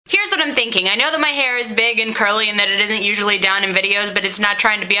what I'm thinking. I know that my hair is big and curly and that it isn't usually down in videos, but it's not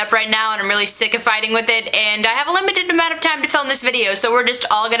trying to be up right now and I'm really sick of fighting with it, and I have a limited amount of time to film this video, so we're just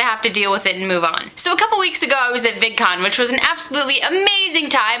all gonna have to deal with it and move on. So a couple weeks ago I was at VidCon, which was an absolutely amazing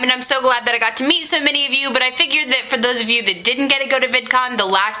time, and I'm so glad that I got to meet so many of you, but I figured that for those of you that didn't get to go to VidCon, the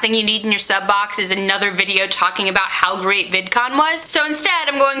last thing you need in your sub box is another video talking about how great VidCon was. So instead,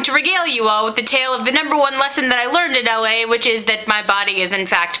 I'm going to regale you all with the tale of the #1 lesson that I learned in LA, which is that my body is in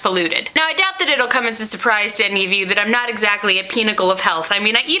fact polluted. Now, I doubt that it'll come as a surprise to any of you that I'm not exactly a pinnacle of health. I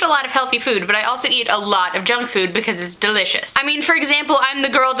mean, I eat a lot of healthy food, but I also eat a lot of junk food because it's delicious. I mean, for example, I'm the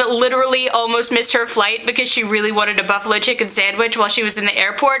girl that literally almost missed her flight because she really wanted a buffalo chicken sandwich while she was in the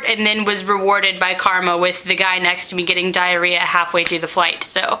airport, and then was rewarded by karma with the guy next to me getting diarrhea halfway through the flight.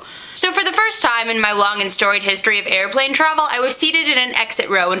 So for the first time in my long and storied history of airplane travel, I was seated in an exit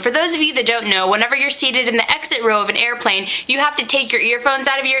row, and for those of you that don't know, whenever you're seated in the exit row of an airplane, you have to take your earphones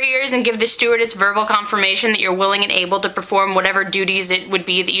out of your ears and give the stewardess verbal confirmation that you're willing and able to perform whatever duties it would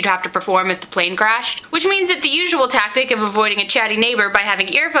be that you'd have to perform if the plane crashed. Which means that the usual tactic of avoiding a chatty neighbor by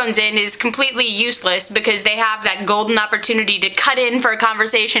having earphones in is completely useless because they have that golden opportunity to cut in for a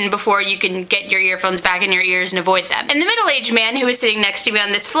conversation before you can get your earphones back in your ears and avoid them. And the middle-aged man who was sitting next to me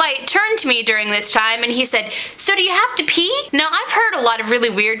on this flight turned to me during this time and he said, "So do you have to pee?" Now, I've heard a lot of really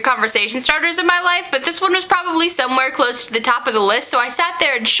weird conversation starters in my life, but this one was probably somewhere close to the top of the list, so I sat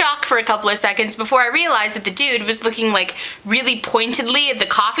there in shock for a couple of seconds before I realized that the dude was looking like really pointedly at the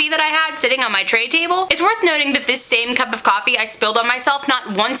coffee that I had sitting on my tray table. It's worth noting that this same cup of coffee I spilled on myself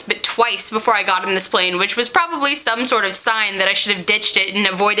not once but twice before I got on this plane, which was probably some sort of sign that I should have ditched it and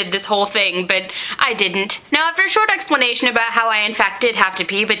avoided this whole thing, but I didn't. Now, after a short explanation about how I in fact did have to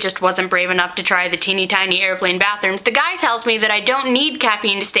pee but just wasn't brave enough to try the teeny tiny airplane bathrooms, the guy tells me that I don't need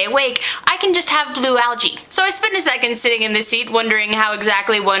caffeine to stay awake, I can just have blue algae. So I spent a second sitting in the seat wondering how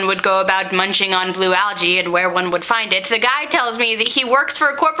exactly one would go about munching on blue algae and where one would find it. The guy tells me that he works for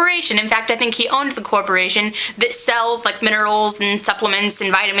a corporation, in fact I think he owns the corporation, that sells like minerals and supplements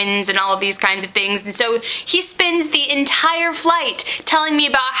and vitamins and all of these kinds of things, and so he spends the entire flight telling me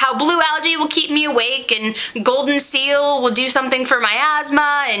about how blue algae will keep me awake and golden seal will do something for my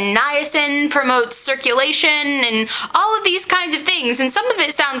asthma and niacin promotes circulation and all of these kinds of things, and some of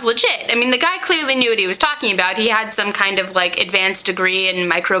it sounds legit. I mean, the guy clearly knew what he was talking about. He had some kind of like advanced degree in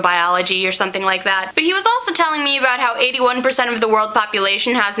microbiology or something like that. But he was also telling me about how 81% of the world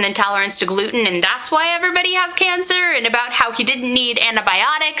population has an intolerance to gluten and that's why everybody has cancer, and about how he didn't need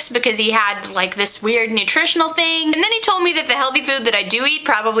antibiotics because he had like this weird nutritional thing. And then he told me that the healthy food that I do eat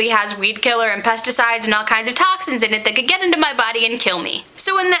probably has weed killer and pesticides and all kinds of toxins in it that could get into my body and kill me.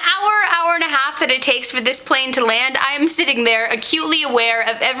 So in the hour and a half that it takes for this plane to land, I am sitting there acutely aware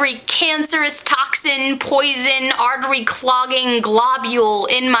of every cancerous toxin, poison, artery clogging globule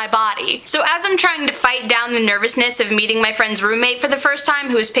in my body. So as I'm trying to fight down the nervousness of meeting my friend's roommate for the first time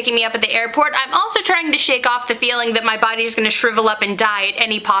who is picking me up at the airport, I'm also trying to shake off the feeling that my body is going to shrivel up and die at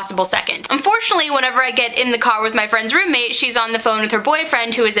any possible second. Unfortunately, whenever I get in the car with my friend's roommate, she's on the phone with her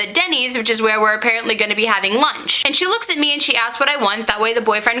boyfriend who is at Denny's, which is where we're apparently going to be having lunch. And she looks at me and she asks what I want, that way the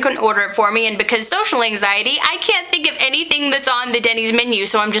boyfriend couldn't order it for me, and because social anxiety, I can't think of anything that's on the Denny's menu,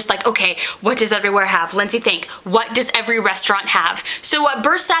 so I'm just like, okay, what does everywhere have? Lindsay, think. What does every restaurant have? So what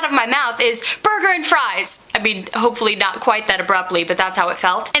bursts out of my mouth is burger and fries. I mean, hopefully not quite that abruptly, but that's how it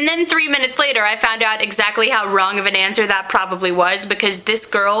felt. And then 3 minutes later, I found out exactly how wrong of an answer that probably was, because this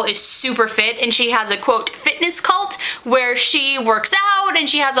girl is super fit and she has a quote fitness cult where she works out and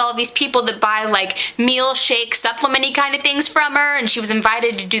she has all these people that buy like meal shake supplement-y kind of things from her, and she was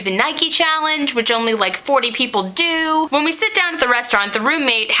invited to do the Nike challenge, which only like 40 people do. When we sit down at the restaurant, the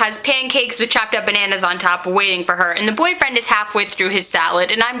roommate has pancakes with chopped up bananas on top waiting for her, and the boyfriend is halfway through his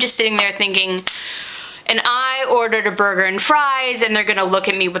salad, and I'm just sitting there thinking, and I ordered a burger and fries, and they're gonna look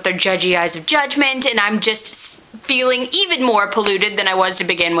at me with their judgy eyes of judgment, and I'm just feeling even more polluted than I was to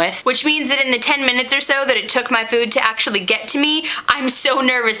begin with. Which means that in the 10 minutes or so that it took my food to actually get to me, I'm so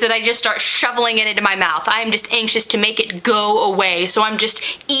nervous that I just start shoveling it into my mouth. I'm just anxious to make it go away, so I'm just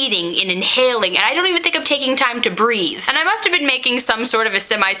eating and inhaling, and I don't even think I'm taking time to breathe. And I must have been making some sort of a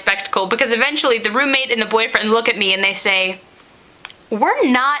semi-spectacle, because eventually the roommate and the boyfriend look at me and they say, "We're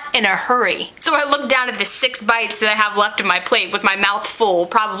not in a hurry." So I look down at the 6 bites that I have left of my plate with my mouth full,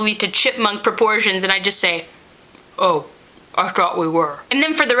 probably to chipmunk proportions, and I just say, "Oh, I thought we were. And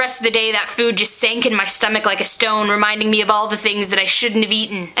then for the rest of the day, that food just sank in my stomach like a stone, reminding me of all the things that I shouldn't have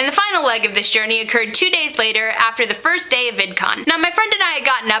eaten. And the final leg of this journey occurred 2 days later, after the first day of VidCon. Now, my friend and I had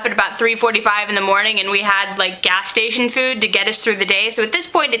gotten up at about 3:45 in the morning, and we had, like, gas station food to get us through the day, so at this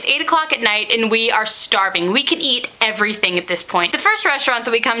point, it's 8 o'clock at night, and we are starving. We can eat everything at this point. The first restaurant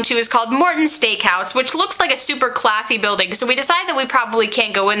that we come to is called Morton's Steakhouse, which looks like a super classy building, so we decide that we probably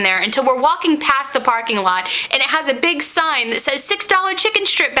can't go in there until we're walking past the parking lot, and it has a big sign that says $6 chicken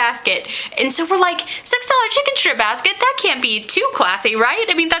strip basket. And so we're like, $6 chicken strip basket? That can't be too classy, right?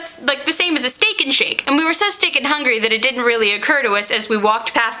 I mean, that's like the same as a steak and shake. And we were so stinking hungry that it didn't really occur to us as we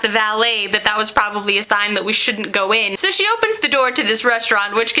walked past the valet that that was probably a sign that we shouldn't go in. So she opens the door to this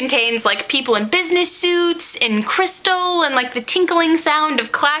restaurant, which contains like people in business suits and crystal and like the tinkling sound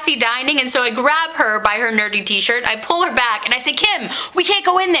of classy dining. And so I grab her by her nerdy t-shirt, I pull her back, and I say, Kim, we can't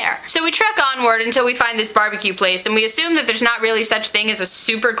go in there. So we trek onward until we find this barbecue place, and we assume that there's not really such thing as a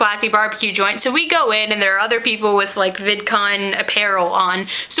super classy barbecue joint, so we go in and there are other people with like VidCon apparel on,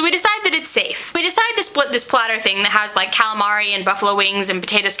 so we decide that it's safe. We decide to split this platter thing that has like calamari and buffalo wings and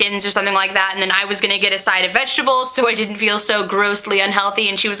potato skins or something like that, and then I was gonna get a side of vegetables so I didn't feel so grossly unhealthy,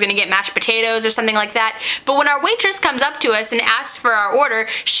 and she was gonna get mashed potatoes or something like that. But when our waitress comes up to us and asks for our order,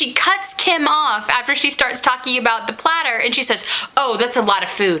 she cuts Kim off after she starts talking about the platter, and she says, "Oh, that's a lot of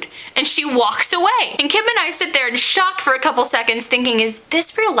food," and she walks away. And Kim and I sit there in shock for a couple seconds thinking, is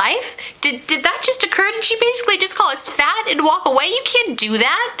this real life? Did that just occur? Did she basically just call us fat and walk away? You can't do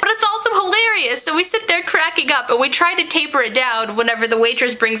that. But it's also hilarious, so we sit there cracking up and we try to taper it down whenever the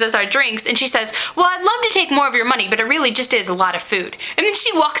waitress brings us our drinks, and she says, well, I'd love to take more of your money, but it really just is a lot of food. And then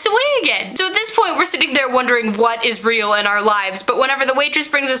she walks away again. So at this point, we're sitting there wondering what is real in our lives, but whenever the waitress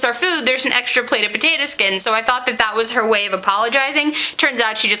brings us our food, there's an extra plate of potato skins, so I thought that that was her way of apologizing. Turns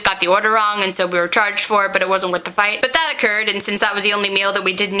out she just got the order wrong, and so we were charged for it, but it wasn't worth the fight. But that occurred, and since that was the only meal that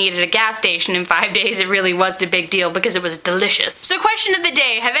we didn't eat at a gas station in 5 days, it really wasn't a big deal because it was delicious. So question of the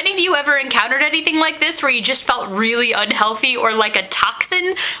day, have any of you ever encountered anything like this where you just felt really unhealthy or like a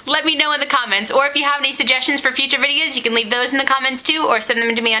toxin? Let me know in the comments, or if you have any suggestions for future videos, you can leave those in the comments too, or send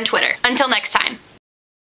them to me on Twitter. Until next time.